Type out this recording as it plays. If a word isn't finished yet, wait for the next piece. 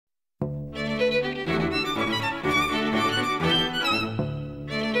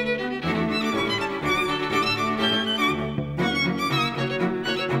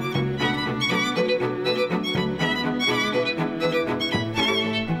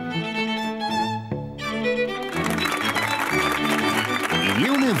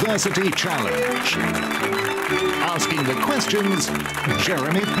University Challenge. Asking the questions,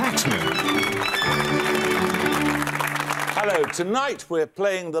 Jeremy Paxman. Hello, tonight we're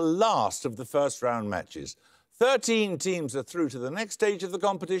playing the last of the first round matches. 13 teams are through to the next stage of the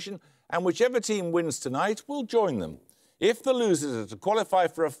competition, and whichever team wins tonight will join them. If the losers are to qualify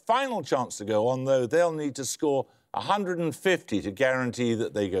for a final chance to go on, though, they'll need to score 150 to guarantee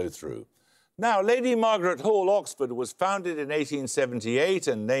that they go through. Now, Lady Margaret Hall, Oxford, was founded in 1878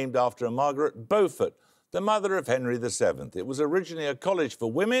 and named after a Margaret Beaufort, the mother of Henry VII. It was originally a college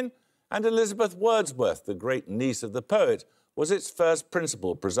for women, and Elizabeth Wordsworth, the great niece of the poet, was its first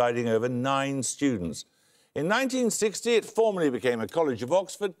principal, presiding over 9 students. In 1960, it formally became a College of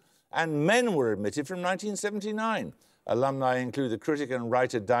Oxford, and men were admitted from 1979. Alumni include the critic and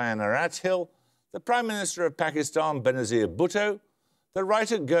writer Diana Athill, the Prime Minister of Pakistan, Benazir Bhutto, the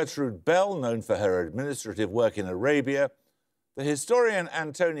writer Gertrude Bell, known for her administrative work in Arabia, the historian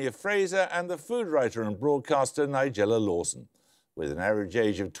Antonia Fraser, and the food writer and broadcaster Nigella Lawson. With an average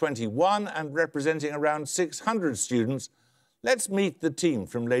age of 21 and representing around 600 students, let's meet the team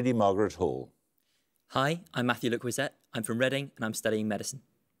from Lady Margaret Hall. Hi, I'm Matthew Luquizette. I'm from Reading and I'm studying medicine.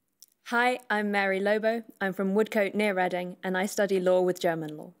 Hi, I'm Mary Lobo. I'm from Woodcote near Reading and I study law with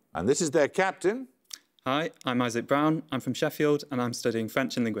German law. And this is their captain. Hi, I'm Isaac Brown. I'm from Sheffield and I'm studying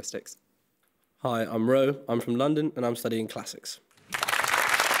French and linguistics. Hi, I'm Ro. I'm from London and I'm studying classics.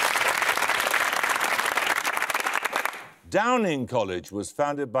 Downing College was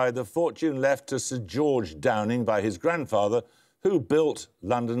founded by the fortune left to Sir George Downing by his grandfather, who built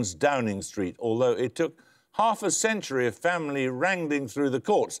London's Downing Street, although it took half a century of family wrangling through the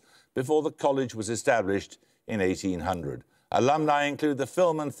courts before the college was established in 1800. Alumni include the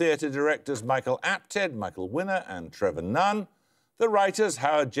film and theatre directors Michael Apted, Michael Winner and Trevor Nunn, the writers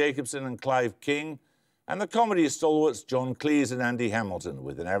Howard Jacobson and Clive King, and the comedy stalwarts John Cleese and Andy Hamilton,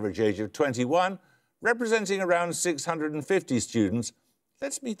 with an average age of 21, representing around 650 students.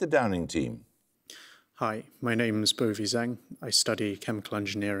 Let's meet the Downing team. Hi, my name is Bovi Zhang. I study chemical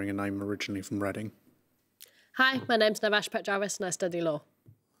engineering and I'm originally from Reading. Hi, my name's Navash Petjarvis and I study law.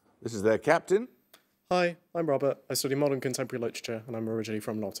 This is their captain. Hi, I'm Robert. I study modern contemporary literature and I'm originally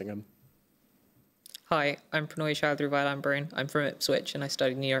from Nottingham. Hi, I'm Prannoy Chowdhury Vailambreen. I'm from Ipswich and I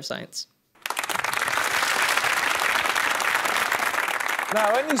study neuroscience.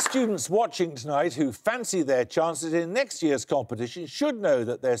 Now, any students watching tonight who fancy their chances in next year's competition should know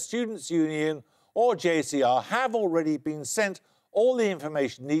that their Students' Union or JCR have already been sent all the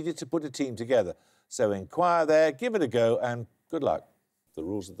information needed to put a team together. So inquire there, give it a go, and good luck. The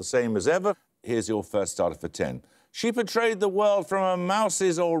rules are the same as ever. Here's your first starter for 10. She portrayed the world from a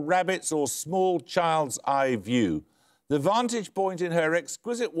mouse's or rabbit's or small child's eye view. The vantage point in her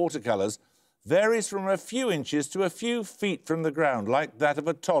exquisite watercolours varies from a few inches to a few feet from the ground, like that of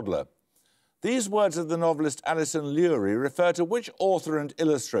a toddler. These words of the novelist Alison Lurie refer to which author and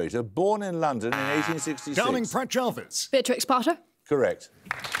illustrator born in London in 1866? Downing Pratt Jarvis. Beatrix Potter. Correct.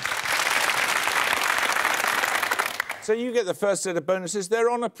 So you get the first set of bonuses.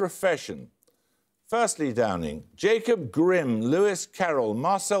 They're on a profession. Firstly, Downing, Jacob Grimm, Lewis Carroll,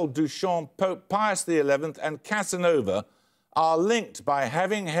 Marcel Duchamp, Pope Pius XI and Casanova are linked by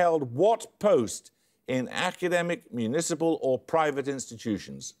having held what post in academic, municipal or private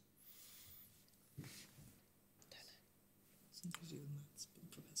institutions?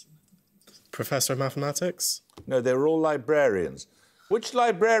 Professor of mathematics? No, they were all librarians. Which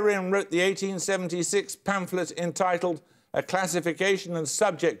librarian wrote the 1876 pamphlet entitled A Classification and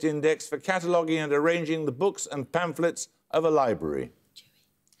Subject Index for Cataloguing and Arranging the Books and Pamphlets of a Library?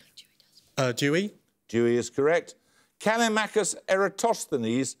 Dewey? Dewey is correct. Callimachus,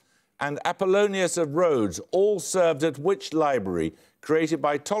 Eratosthenes and Apollonius of Rhodes all served at which library, created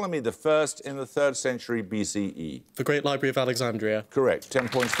by Ptolemy I in the 3rd century BCE? The Great Library of Alexandria. Correct. 10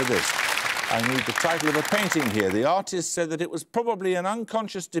 points for this. I need the title of a painting here. The artist said that it was probably an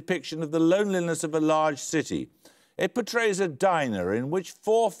unconscious depiction of the loneliness of a large city. It portrays a diner in which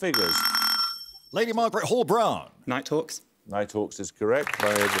 4 figures... Lady Margaret Hall Brown. Nighthawks. Nighthawks is correct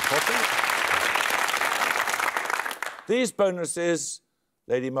by Edward Potter. These bonuses,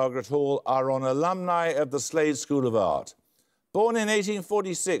 Lady Margaret Hall, are on alumni of the Slade School of Art. Born in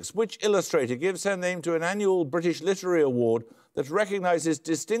 1846, which illustrator gives her name to an annual British Literary Award that recognises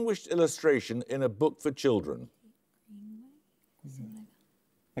distinguished illustration in a book for children?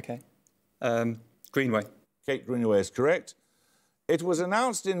 OK. Greenway. Kate Greenaway is correct. It was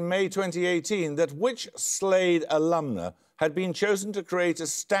announced in May 2018 that which Slade alumna had been chosen to create a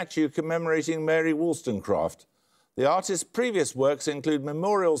statue commemorating Mary Wollstonecraft. The artist's previous works include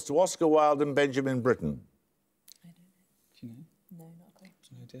memorials to Oscar Wilde and Benjamin Britten. I don't know. Do you know? No, not a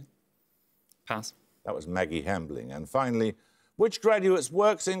clue. Pass. That was Maggie Hambling. And finally, which graduate's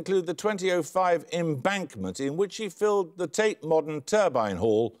works include the 2005 embankment in which he filled the Tate Modern Turbine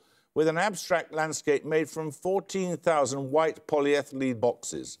Hall with an abstract landscape made from 14,000 white polyethylene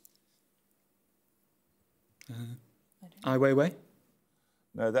boxes? Ai Weiwei.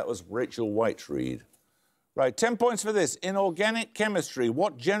 No, that was Rachel Whiteread. Right, 10 points for this. In organic chemistry,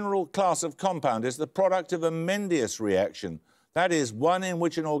 what general class of compound is the product of a Mendius reaction? That is, one in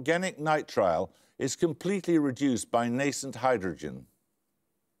which an organic nitrile is completely reduced by nascent hydrogen.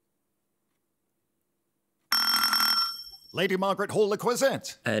 Lady Margaret Hall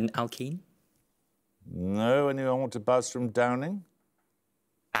Lequisette. An alkene. No, anyone want to buzz from Downing?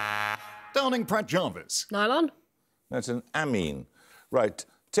 Downing Pratt Jarvis. Nylon. That's an amine. Right,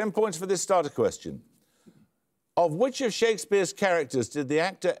 10 points for this starter question. Of which of Shakespeare's characters did the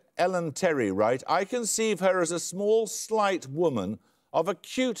actor Ellen Terry write, "I conceive her as a small, slight woman of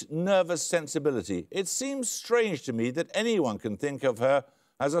acute nervous sensibility. It seems strange to me that anyone can think of her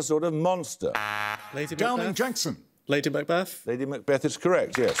as a sort of monster"? Lady Downing Macbeth. Jackson. Lady Macbeth. Lady Macbeth is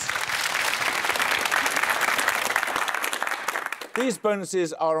correct, yes. These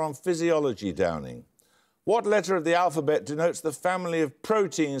bonuses are on physiology, Downing. What letter of the alphabet denotes the family of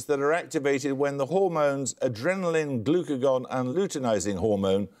proteins that are activated when the hormones adrenaline, glucagon and luteinizing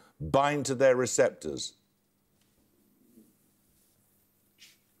hormone bind to their receptors?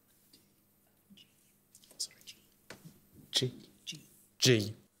 G.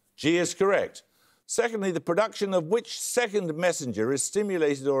 G. G is correct. Secondly, the production of which second messenger is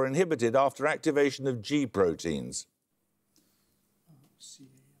stimulated or inhibited after activation of G proteins?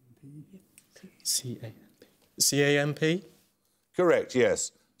 CAMP. Correct,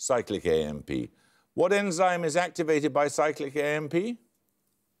 yes. Cyclic AMP. What enzyme is activated by cyclic AMP?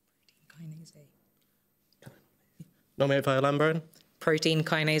 Kinase A. Nominated by Lamborn. Protein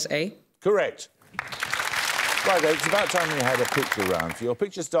kinase A. Correct. Right, it's about time we had a picture round. For your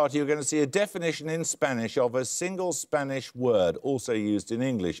picture starter, you're going to see a definition in Spanish of a single Spanish word, also used in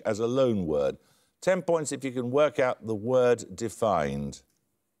English as a loan word. 10 points if you can work out the word defined.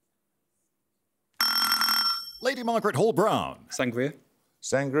 Lady Margaret Hall Brown. Sangria.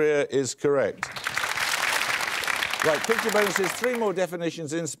 Sangria is correct. Right, picture bonuses, 3 more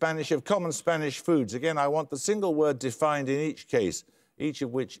definitions in Spanish of common Spanish foods. Again, I want the single word defined in each case, each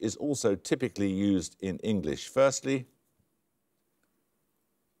of which is also typically used in English. Firstly...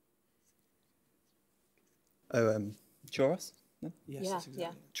 Churros? No? Yes, yeah, exactly.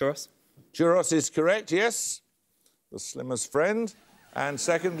 Yeah. Churros. Churros is correct, yes. The slimmer's friend. And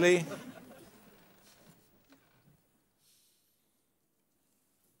secondly...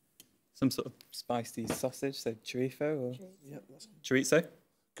 Some sort of spicy sausage, so chorizo or chorizo.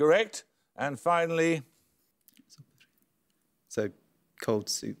 Correct. And finally... So cold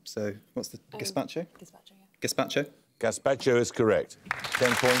soup. So what's the gazpacho? Gazpacho, yeah. Gazpacho. Gazpacho is correct.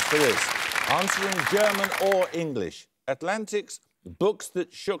 10 points for this. Answering German or English. Atlantic's Books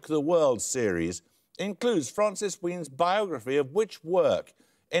That Shook the World series includes Francis Wheen's biography of which work?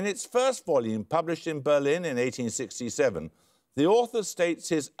 In its first volume, published in Berlin in 1867, the author states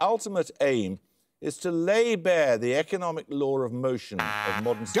his ultimate aim is to lay bare the economic law of motion of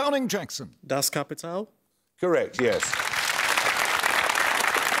modern... Downing Jackson. Das Kapital. Correct, yes.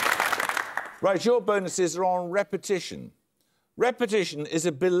 Right, your bonuses are on repetition. Repetition is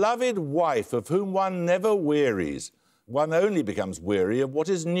a beloved wife of whom one never wearies. One only becomes weary of what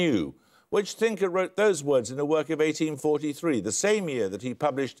is new. Which thinker wrote those words in a work of 1843, the same year that he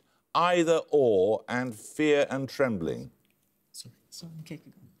published Either Or and Fear and Trembling?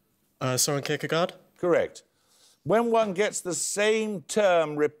 Soren Kierkegaard. Correct. When one gets the same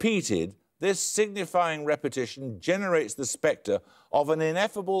term repeated, this signifying repetition generates the spectre of an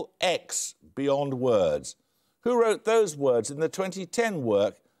ineffable X beyond words. Who wrote those words in the 2010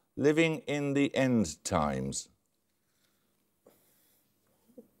 work Living in the End Times?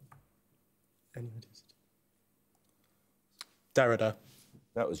 Derrida.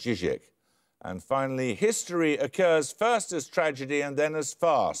 That was Zizek. And finally, history occurs first as tragedy and then as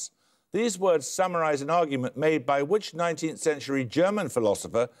farce. These words summarize an argument made by which 19th century German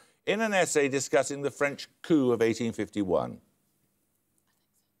philosopher in an essay discussing the French coup of 1851?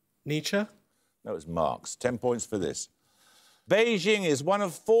 Nietzsche. That was Marx. 10 points for this. Beijing is one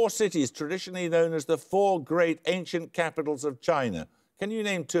of 4 cities traditionally known as the 4 great ancient capitals of China. Can you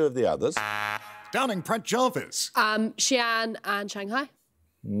name 2 of the others? Downing Pratt Jarvis. Xi'an and Shanghai.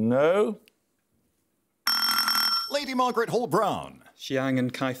 No. Lady Margaret Hall Brown. Xi'an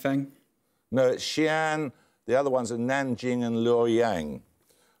and Kaifeng. No, it's Xi'an. The other ones are Nanjing and Luoyang.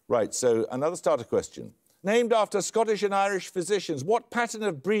 Right, so another starter question. Named after Scottish and Irish physicians, what pattern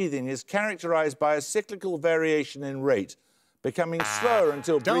of breathing is characterised by a cyclical variation in rate, becoming slower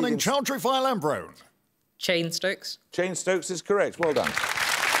until Downing breathing... Chowdhury File Ambrone. Chain-Stokes. Chain-Stokes is correct. Well done.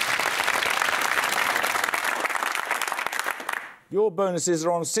 Your bonuses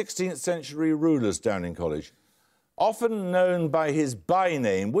are on 16th century rulers, Downing College. Often known by his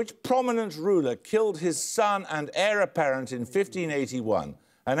by-name, which prominent ruler killed his son and heir apparent in 1581,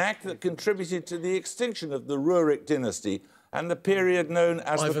 an act that contributed to the extinction of the Rurik dynasty and the period known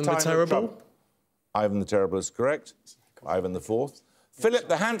as Ivan the Time the Terrible? of Trouble? Ivan the Terrible is correct. Ivan the Fourth. Philip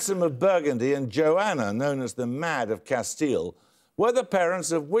the Handsome of Burgundy and Joanna, known as the Mad of Castile, were the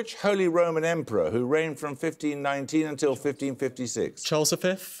parents of which Holy Roman Emperor who reigned from 1519 until 1556? Charles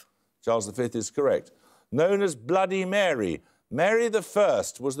V? Charles V is correct. Known as Bloody Mary, Mary I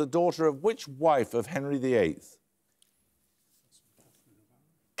was the daughter of which wife of Henry VIII?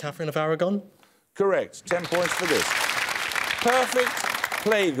 Catherine of Aragon? Correct. 10 points for this. Perfect,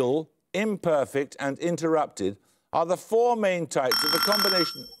 plagal, imperfect and interrupted are the four main types of the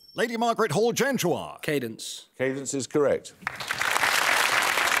combination... Lady Margaret Hall Genshaw. Cadence. Cadence is correct.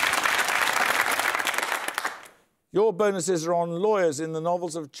 Your bonuses are on lawyers in the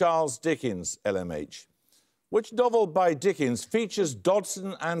novels of Charles Dickens, LMH. Which novel by Dickens features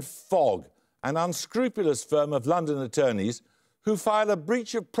Dodson and Fogg, an unscrupulous firm of London attorneys who file a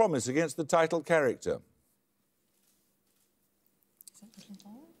breach of promise against the title character?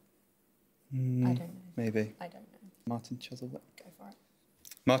 I don't know. Maybe. I don't know. Martin Chuzzlewit. Go for it.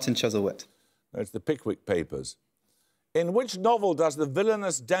 Martin Chuzzlewit. No, it's the Pickwick Papers. In which novel does the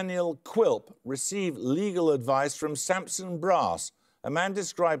villainous Daniel Quilp receive legal advice from Sampson Brass, a man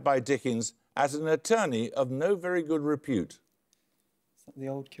described by Dickens as an attorney of no very good repute? Is that the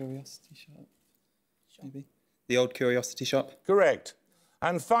Old Curiosity Shop? Maybe. The Old Curiosity Shop? Correct.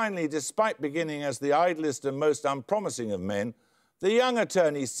 And finally, despite beginning as the idlest and most unpromising of men, the young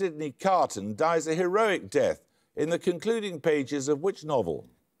attorney Sidney Carton dies a heroic death in the concluding pages of which novel?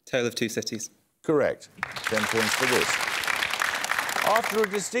 Tale of Two Cities. Correct. 10 points for this. After a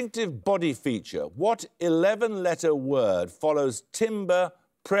distinctive body feature, what 11-letter word follows timber,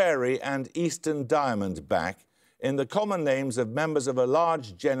 prairie and eastern diamondback in the common names of members of a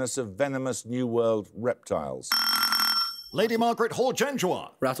large genus of venomous New World reptiles? Lady Margaret Hall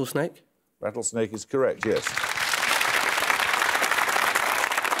Genshaw. Rattlesnake. Rattlesnake is correct, yes.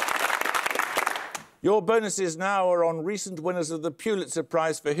 Your bonuses now are on recent winners of the Pulitzer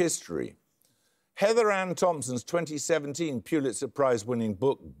Prize for History. Heather Ann Thompson's 2017 Pulitzer Prize-winning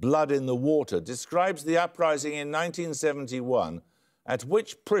book, Blood in the Water, describes the uprising in 1971 at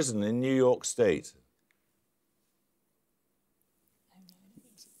which prison in New York State?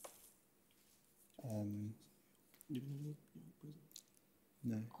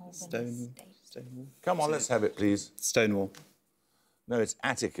 No. Stonewall. Come on, let's have it, please. Stonewall. No, it's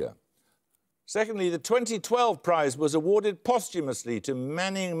Attica. Secondly, the 2012 prize was awarded posthumously to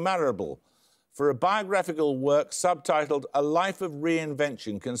Manning Marable for a biographical work subtitled A Life of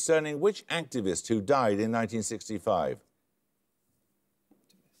Reinvention concerning which activist who died in 1965?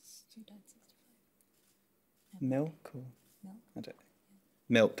 Milk or... Milk? I don't know.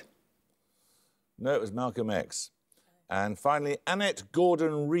 Milk. No, it was Malcolm X. And finally, Annette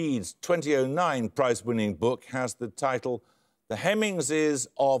Gordon Reed's 2009 prize-winning book has the title The Hemmingses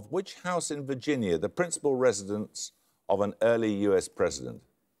of which house in Virginia, the principal residence of an early US president?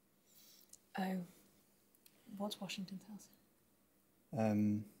 Oh. What's Washington's house? I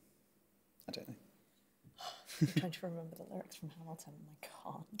don't know. I'm trying to remember the lyrics from Hamilton and I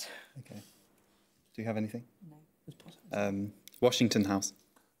can't. Okay. Do you have anything? No. Washington House.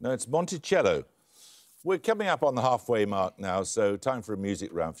 No, it's Monticello. We're coming up on the halfway mark now, so time for a music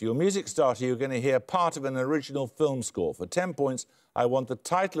round. For your music starter, you're going to hear part of an original film score. For 10 points, I want the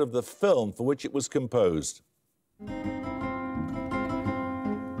title of the film for which it was composed.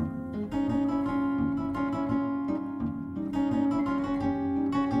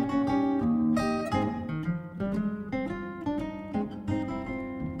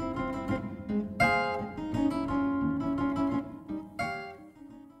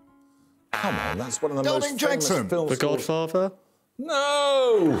 Come on, that's one of the Downing most Jackson. famous film The scores. Godfather?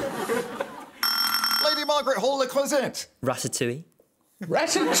 No! Lady Margaret Hall Le Croisette. Ratatouille.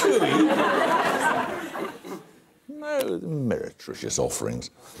 Ratatouille? No, meretricious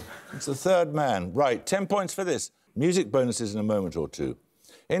offerings. It's The Third Man. Right, 10 points for this. Music bonuses in a moment or two.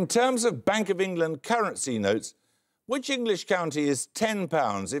 In terms of Bank of England currency notes, which English county is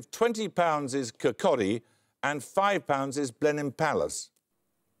 £10 if £20 is Kirkcaldy and £5 is Blenheim Palace?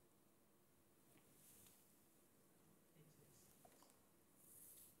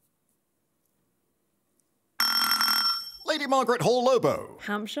 Lady Margaret Hall-Lobo.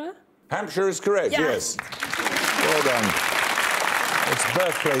 Hampshire? Hampshire is correct, yes. Well done. It's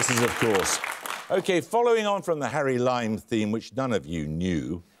birthplaces, of course. OK, following on from the Harry Lime theme, which none of you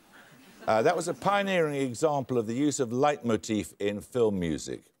knew, that was a pioneering example of the use of leitmotif in film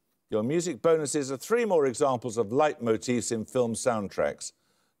music. Your music bonuses are 3 more examples of leitmotifs in film soundtracks.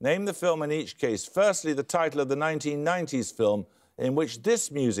 Name the film in each case. Firstly, the title of the 1990s film in which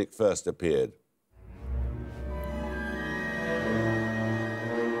this music first appeared.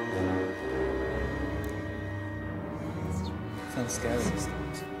 Sounds scary. Is it?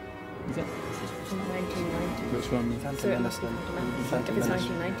 From 1990s. Which one? Phantom Menace then. If it's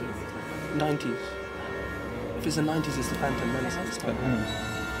 1990s. 90s. If it's the 90s, it's the Phantom Menace. But hang on.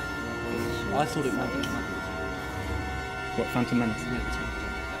 I thought it might be. What, Phantom Menace?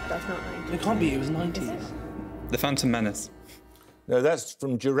 That's not 90s. It can't be, it was 90s. The Phantom Menace. No, that's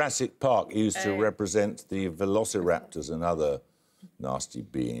from Jurassic Park, used to represent the velociraptors and other nasty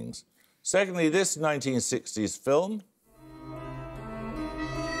beings. Secondly, this 1960s film.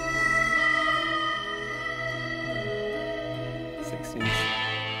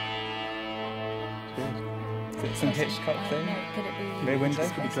 Some Hitchcock thing? Could it be... Rear Window?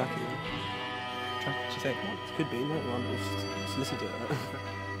 Could be Dracula. What do you think? It could be, no one. Just listen to it.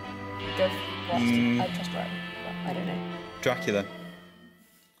 Go what? I trust right. I don't know. Dracula.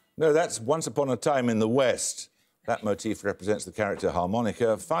 No, that's Once Upon a Time in the West. That motif represents the character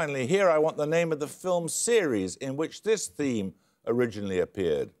harmonica. Finally, here I want the name of the film series in which this theme originally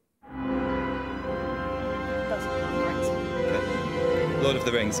appeared. Okay. Lord of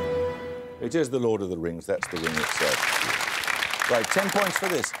the Rings. It is the Lord of the Rings. That's the ring itself. Right, 10 points for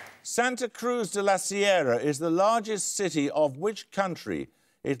this. Santa Cruz de la Sierra is the largest city of which country?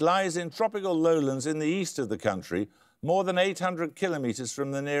 It lies in tropical lowlands in the east of the country, more than 800 kilometres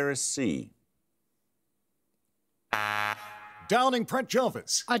from the nearest sea. Downing Brett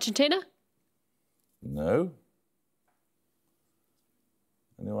Jarvis. Argentina? No.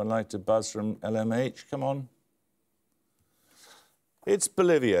 Anyone like to buzz from LMH? Come on. It's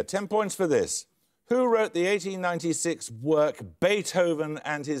Bolivia. 10 points for this. Who wrote the 1896 work Beethoven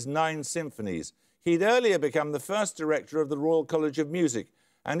and His 9 Symphonies? He'd earlier become the first director of the Royal College of Music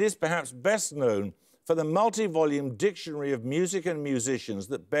and is perhaps best known for the multi-volume dictionary of music and musicians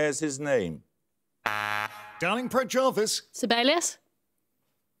that bears his name. Downing Brett Jarvis. Sibelius?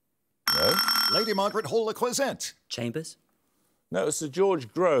 No. Lady Margaret Hall-Lacroixette. Chambers? No, Sir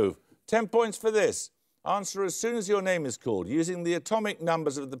George Grove. 10 points for this. Answer as soon as your name is called, using the atomic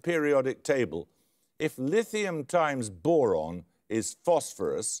numbers of the periodic table. If lithium times boron is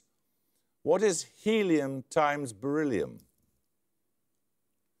phosphorus, what is helium times beryllium?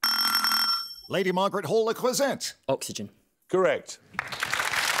 Lady Margaret Hall-Lacroixette. Oxygen. Correct.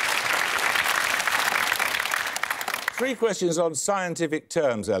 3 questions on scientific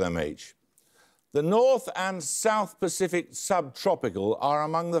terms, LMH. The North and South Pacific subtropical are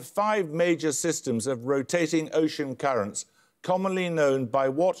among the 5 major systems of rotating ocean currents, commonly known by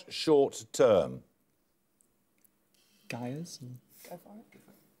what short term? Gaias? Go for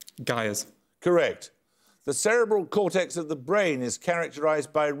it. Gaias. Correct. The cerebral cortex of the brain is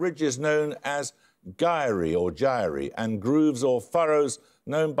characterised by ridges known as gyri or gyri and grooves or furrows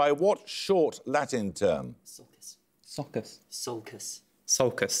known by what short Latin term? Sulcus. Sulcus. Sulcus.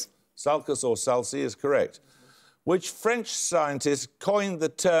 Sulcus. Sulcus or sulci is correct. Which French scientist coined the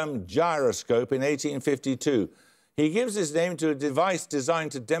term gyroscope in 1852? He gives his name to a device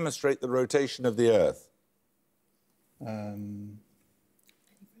designed to demonstrate the rotation of the Earth. When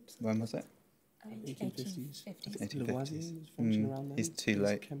was it? 1850s. 1850s. He's too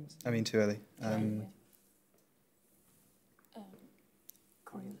late. I mean, too early.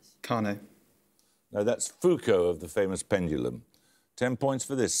 Carnot. No, that's Foucault of the famous pendulum. 10 points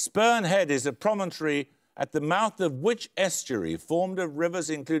for this. Spurn Head is a promontory at the mouth of which estuary, formed of rivers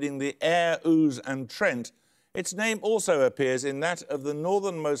including the Aire, Ouse and Trent? Its name also appears in that of the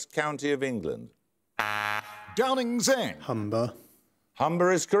northernmost county of England. Downing Zhang. Humber.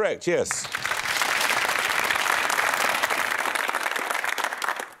 Humber is correct, yes.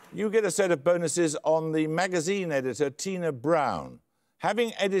 You get a set of bonuses on the magazine editor, Tina Brown.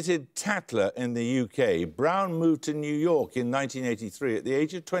 Having edited Tatler in the UK, Brown moved to New York in 1983 at the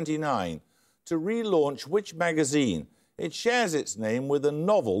age of 29 to relaunch which magazine? It shares its name with a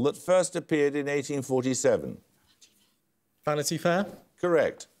novel that first appeared in 1847. Vanity Fair.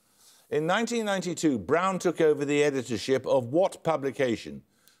 Correct. In 1992, Brown took over the editorship of what publication?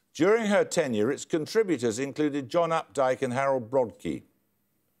 During her tenure, its contributors included John Updike and Harold Brodkey.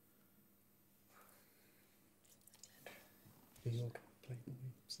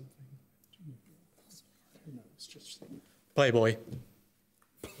 Playboy.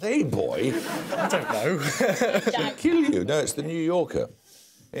 Playboy? I don't know. Kill you. No, it's the New Yorker.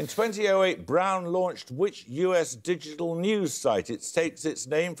 In 2008, Brown launched which US digital news site? It takes its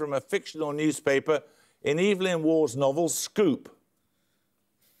name from a fictional newspaper in Evelyn Waugh's novel Scoop.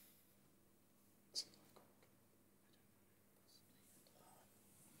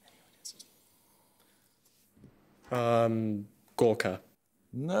 Gorka.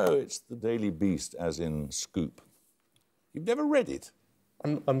 No, it's the Daily Beast, as in Scoop. You've never read it?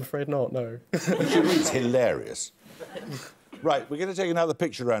 I'm afraid not, no. It's hilarious. Right, we're going to take another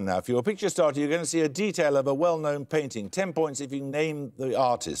picture round now. For your picture starter, you're going to see a detail of a well-known painting. 10 points if you name the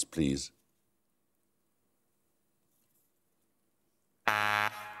artist, please.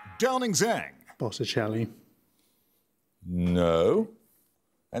 Downing Zhang. Botticelli. No.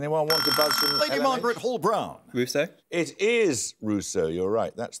 Anyone want to buzz from Lady LMH? Margaret Hall Brown. Rousseau? It is Rousseau, you're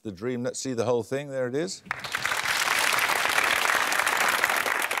right. That's the dream. Let's see the whole thing. There it is.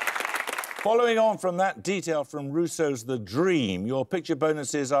 Following on from that detail from Rousseau's The Dream, your picture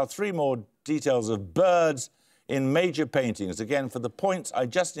bonuses are 3 more details of birds in major paintings. Again, for the points, I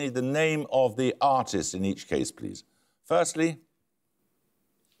just need the name of the artist in each case, please. Firstly...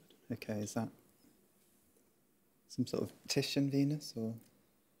 OK, is that some sort of Titian Venus, or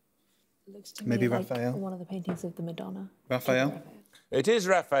Looks to maybe me like Raphael? one of the paintings of the Madonna. Raphael? It is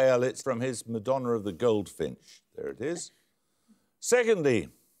Raphael. It's from his Madonna of the Goldfinch. There it is. Secondly...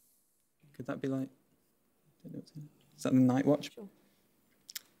 Could that be like... Is that the Night Watch? Sure.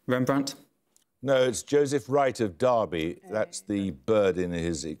 Rembrandt? No, it's Joseph Wright of Derby. That's the bird in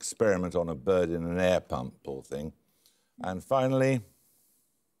his experiment on a bird in an air pump, poor thing. And finally...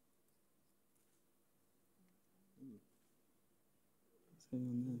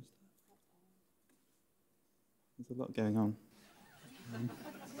 There's a lot going on.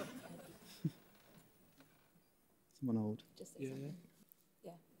 Someone old. Yeah.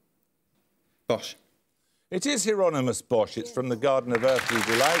 Bosch. It is Hieronymus Bosch. It's from the Garden of Earthly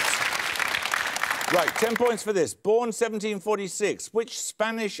Delights. Right, 10 points for this. Born 1746, which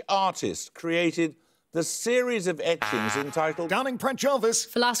Spanish artist created the series of etchings entitled... Downing Prince Jarvis.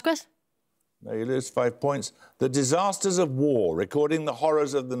 Velasquez? No, you lose 5 points. The Disasters of War, recording the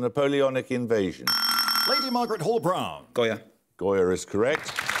horrors of the Napoleonic invasion. Lady Margaret Hall Brown. Goya. Goya is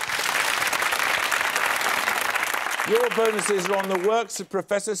correct. Your bonuses are on the works of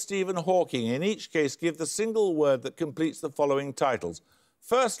Professor Stephen Hawking. In each case, give the single word that completes the following titles.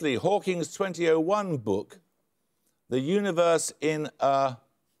 Firstly, Hawking's 2001 book, The Universe in a...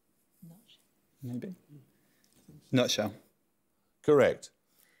 Maybe. Nutshell. Correct.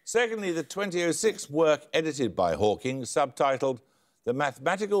 Secondly, the 2006 work edited by Hawking, subtitled The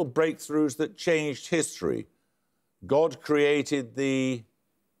Mathematical Breakthroughs That Changed History. God created the...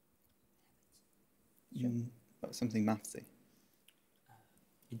 Something mathsy.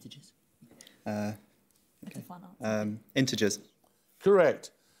 Integers. Integers.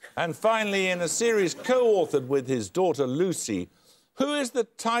 Correct. And finally, in a series co-authored with his daughter Lucy, who is the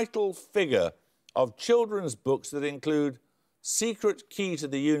title figure of children's books that include Secret Key to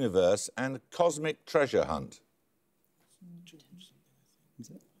the Universe and Cosmic Treasure Hunt?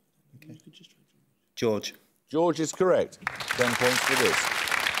 Is it? Okay. George. George is correct. 10 points for this.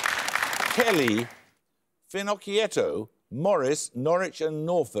 Kelly, Finocchietto, Morris, Norwich and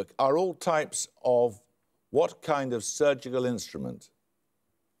Norfolk are all types of what kind of surgical instrument?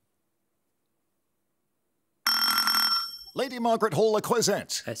 Lady Margaret Hall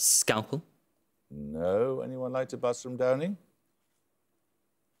Lacroixette. A scalpel. No. Anyone like to buzz from Downing?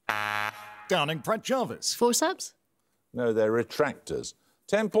 Downing Prince Jarvis. Forceps? No, they're retractors.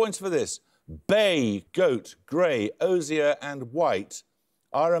 10 points for this. Bay, goat, grey, osier and white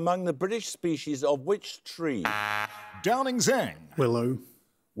are among the British species of which tree? Downing Zhang. Willow.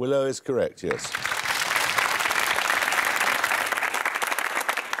 Willow is correct, yes.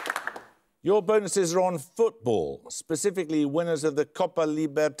 Your bonuses are on football, specifically winners of the Copa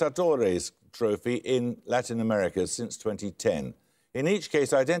Libertadores trophy in Latin America since 2010. In each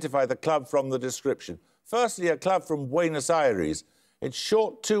case, identify the club from the description. Firstly, a club from Buenos Aires. Its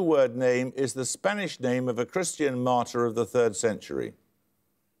short 2-word name is the Spanish name of a Christian martyr of the 3rd century.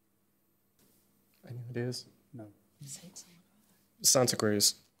 Any ideas? No. Santa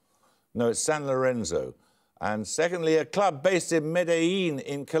Cruz. No, it's San Lorenzo. And secondly, a club based in Medellin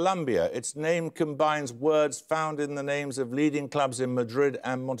in Colombia. Its name combines words found in the names of leading clubs in Madrid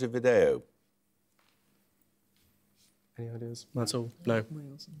and Montevideo. Any ideas? That's all? No.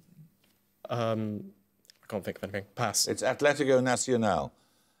 I can't think of anything. Pass. It's Atlético Nacional.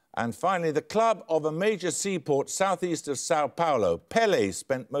 And finally, the club of a major seaport southeast of Sao Paulo. Pelé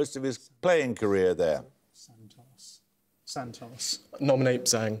spent most of his playing career there. Santos. Nominate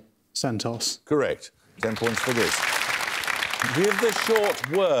Zhang. Santos. Correct. 10 points for this. Give the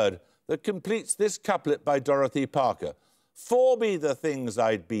short word that completes this couplet by Dorothy Parker. For me the things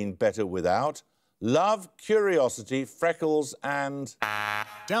I'd been better without. Love, curiosity, freckles and...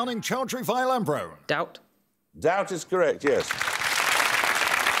 Downing Chowdhury Violambro. Doubt. Doubt is correct, yes.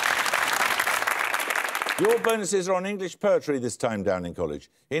 Your bonuses are on English poetry this time, Downing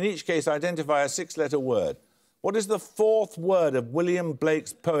College. In each case, identify a 6-letter word. What is the 4th word of William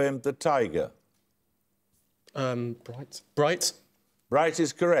Blake's poem, The Tiger? Bright. Bright. Bright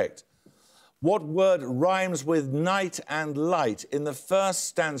is correct. What word rhymes with night and light in the first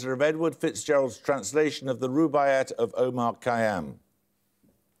stanza of Edward Fitzgerald's translation of the Rubaiyat of Omar Khayyam?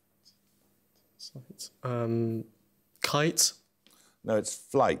 Kite. No, it's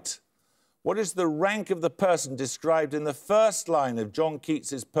flight. What is the rank of the person described in the first line of John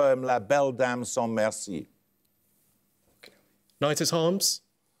Keats's poem La Belle Dame sans Merci? Knight at arms.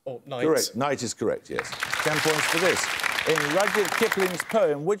 Or knight. Correct. Knight is correct, yes. 10 points for this. In Rudyard Kipling's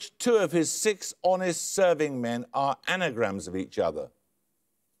poem, which 2 of his 6 honest serving men are anagrams of each other?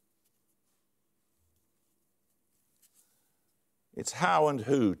 It's how and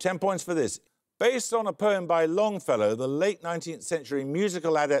who. 10 points for this. Based on a poem by Longfellow, the late 19th century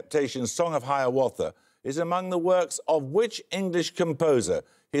musical adaptation Song of Hiawatha is among the works of which English composer?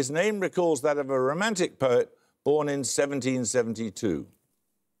 His name recalls that of a romantic poet born in 1772.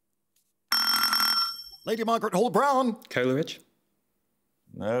 Lady Margaret Hall-Brown. Coleridge.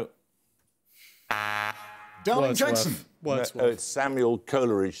 No. Downing Jackson. No, it's Samuel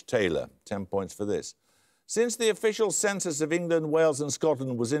Coleridge Taylor. 10 points for this. Since the official census of England, Wales and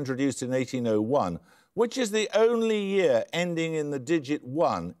Scotland was introduced in 1801, which is the only year ending in the digit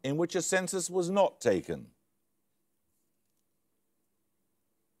 1 in which a census was not taken?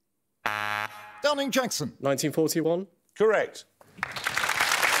 Downing Jackson. 1941. Correct.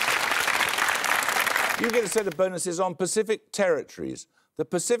 You get a set of bonuses on Pacific territories. The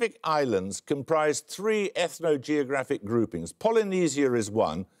Pacific Islands comprise 3 ethno-geographic groupings. Polynesia is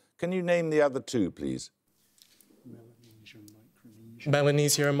one. Can you name the other 2, please?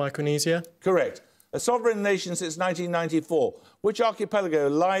 Melanesia and Micronesia. Correct. A sovereign nation since 1994. Which archipelago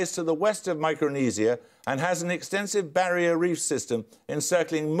lies to the west of Micronesia and has an extensive barrier reef system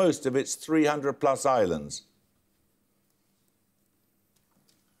encircling most of its 300-plus islands?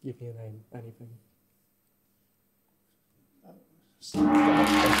 Give me a name, anything.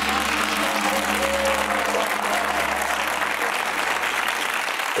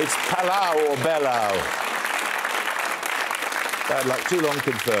 It's Palau or Belau. Bad luck, too long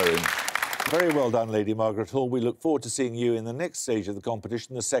conferring. Very well done, Lady Margaret Hall. We look forward to seeing you in the next stage of the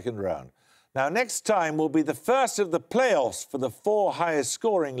competition, the 2nd round. Now, next time will be the first of the playoffs for the 4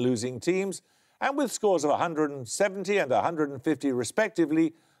 highest-scoring losing teams, and with scores of 170 and 150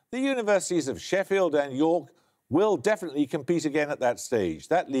 respectively, the universities of Sheffield and York will definitely compete again at that stage.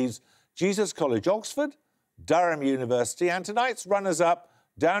 That leaves Jesus College, Oxford, Durham University, and tonight's runners-up,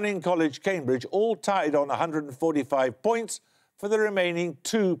 Downing College, Cambridge, all tied on 145 points for the remaining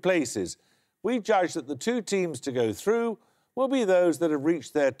 2 places. We judge that the 2 teams to go through will be those that have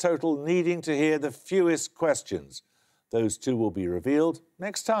reached their total needing to hear the fewest questions. Those 2 will be revealed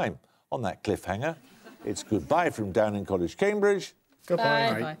next time. On that cliffhanger, it's goodbye from Downing College, Cambridge.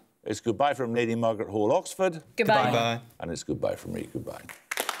 Goodbye. Bye. It's goodbye from Lady Margaret Hall, Oxford. Goodbye. Goodbye. And it's goodbye from me. Goodbye.